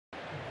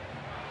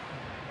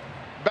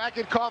Back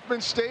at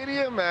Kauffman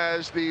Stadium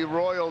as the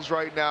Royals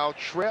right now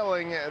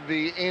trailing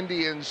the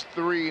Indians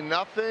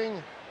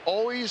 3-0.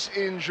 Always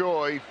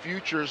enjoy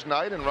Futures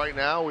Night, and right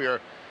now we are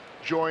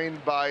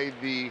joined by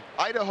the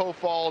Idaho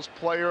Falls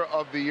Player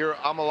of the Year,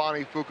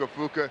 Amalani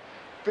Fukofuka,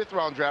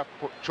 fifth-round draft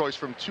choice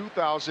from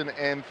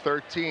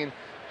 2013.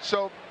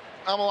 So,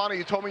 Amalani,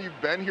 you told me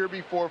you've been here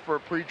before for a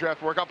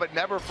pre-draft workout, but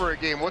never for a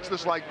game. What's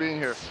this like being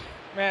here?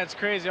 Man, it's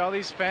crazy. All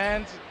these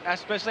fans,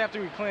 especially after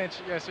we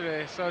clinched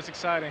yesterday, so it's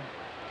exciting.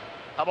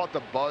 How about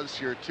the buzz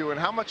here, too? And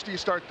how much do you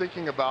start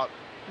thinking about,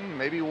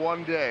 maybe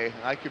one day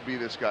I could be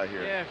this guy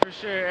here? Yeah, for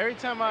sure. Every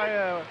time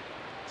I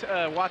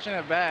watching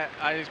a bat,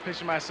 I just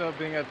picture myself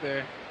being up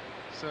there.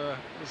 So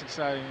it's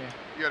exciting. Yeah.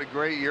 You had a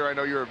great year. I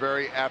know you're a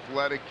very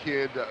athletic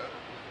kid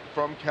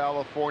from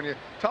California.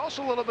 Tell us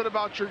a little bit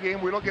about your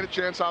game. We don't get a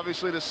chance,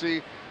 obviously, to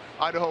see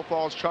Idaho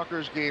Falls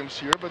Chuckers games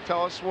here, but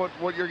tell us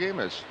what your game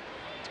is.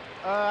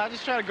 I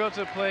just try to go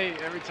to the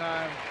plate every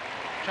time,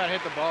 try to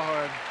hit the ball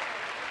hard.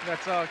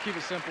 That's all. Keep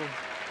it simple.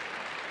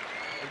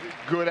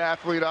 Good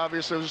athlete,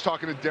 obviously. I was just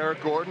talking to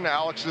Derek Gordon,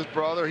 Alex's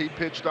brother. He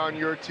pitched on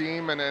your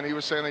team, and he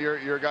was saying that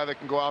you're a guy that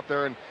can go out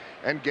there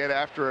and get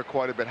after it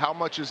quite a bit. How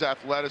much is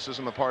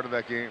athleticism a part of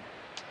that game?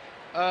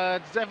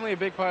 It's definitely a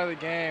big part of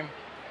the game.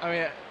 I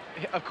mean,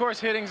 of course,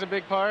 hitting's a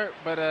big part,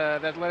 but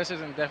the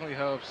athleticism definitely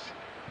helps.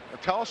 Now,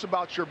 tell us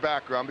about your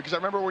background, because I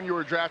remember when you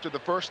were drafted, the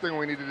first thing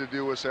we needed to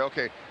do was say,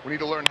 okay, we need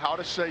to learn how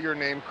to say your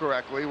name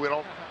correctly. We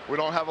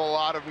don't have a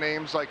lot of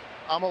names like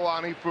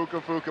Amalani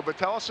Fukofuka, but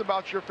tell us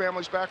about your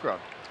family's background.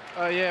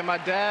 Yeah, my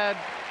dad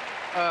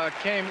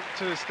came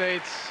to the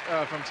States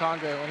from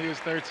Tonga when he was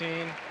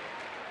 13,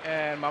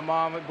 and my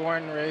mom was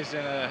born and raised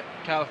in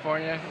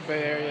California,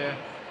 Bay Area.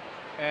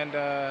 And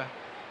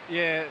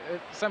yeah,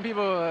 some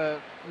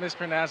people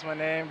mispronounce my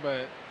name,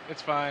 but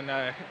it's fine.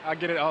 I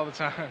get it all the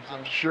time. So.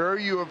 I'm sure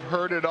you have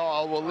heard it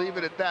all. We'll leave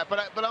it at that. But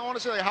I want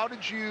to say, like, how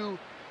did you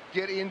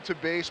get into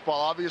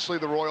baseball? Obviously,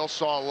 the Royals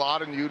saw a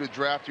lot in you to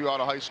draft you out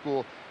of high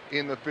school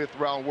in the 5th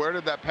round. Where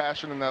did that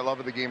passion and that love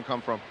of the game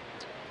come from?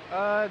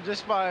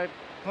 Just by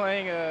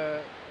playing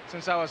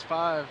since I was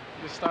 5,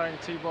 just starting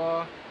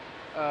t-ball,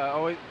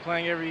 always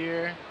playing every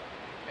year,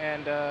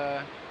 and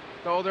the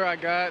older I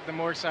got, the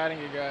more exciting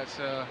it got.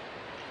 So,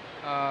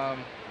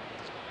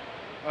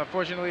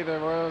 fortunately, the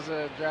Royals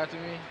drafted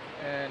me,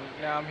 and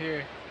now I'm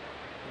here.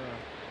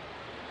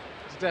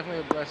 It's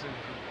definitely a blessing.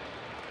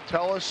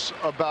 Tell us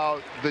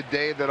about the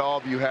day that all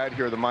of you had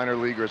here, the minor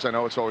leaguers. I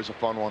know it's always a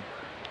fun one.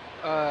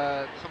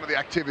 Some of the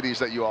activities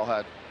that you all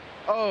had.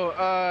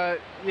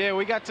 Yeah,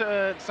 we got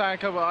to sign a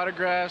couple of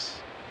autographs.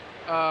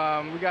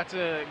 We got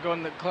to go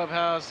in the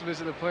clubhouse,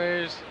 visit the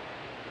players,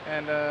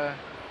 and it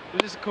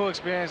was just a cool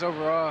experience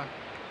overall.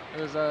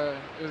 It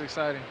was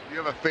exciting. Do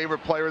you have a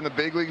favorite player in the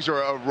big leagues,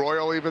 or a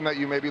Royal even, that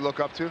you maybe look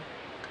up to?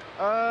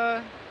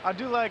 I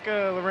do like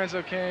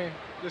Lorenzo Cain,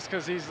 just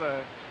because he's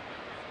a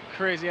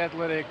crazy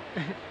athletic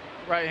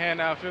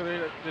right-hand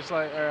outfielder. Just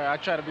like I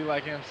try to be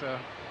like him.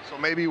 So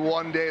maybe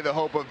one day the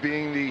hope of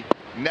being the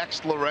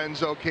next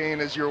Lorenzo Cain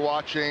as you're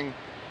watching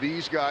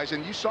these guys.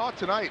 And you saw it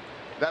tonight,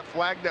 that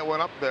flag that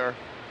went up there,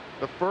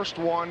 the first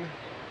one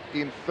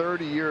in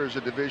 30 years,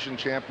 a division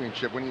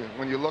championship.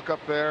 When you look up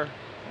there,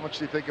 how much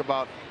do you think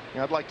about,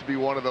 I'd like to be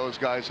one of those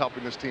guys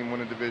helping this team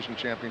win a division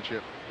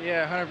championship?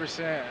 Yeah,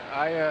 100%.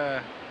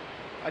 I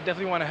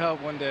definitely want to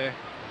help one day,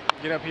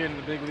 get up here in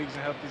the big leagues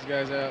and help these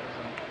guys out.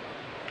 So.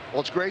 Well,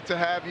 it's great to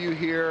have you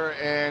here,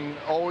 and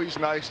always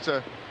nice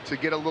to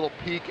get a little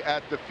peek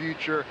at the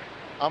future.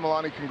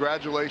 Amalani,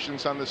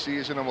 congratulations on the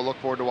season, and we'll look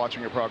forward to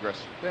watching your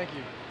progress. Thank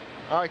you.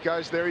 All right,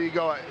 guys, there you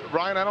go.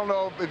 Ryan, I don't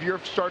know if you're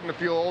starting to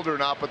feel old or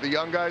not, but the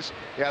young guys,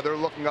 yeah, they're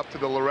looking up to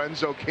the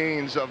Lorenzo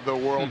Cains of the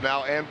world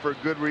now, and for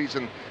good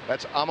reason.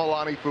 That's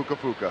Amalani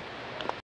Fukofuka.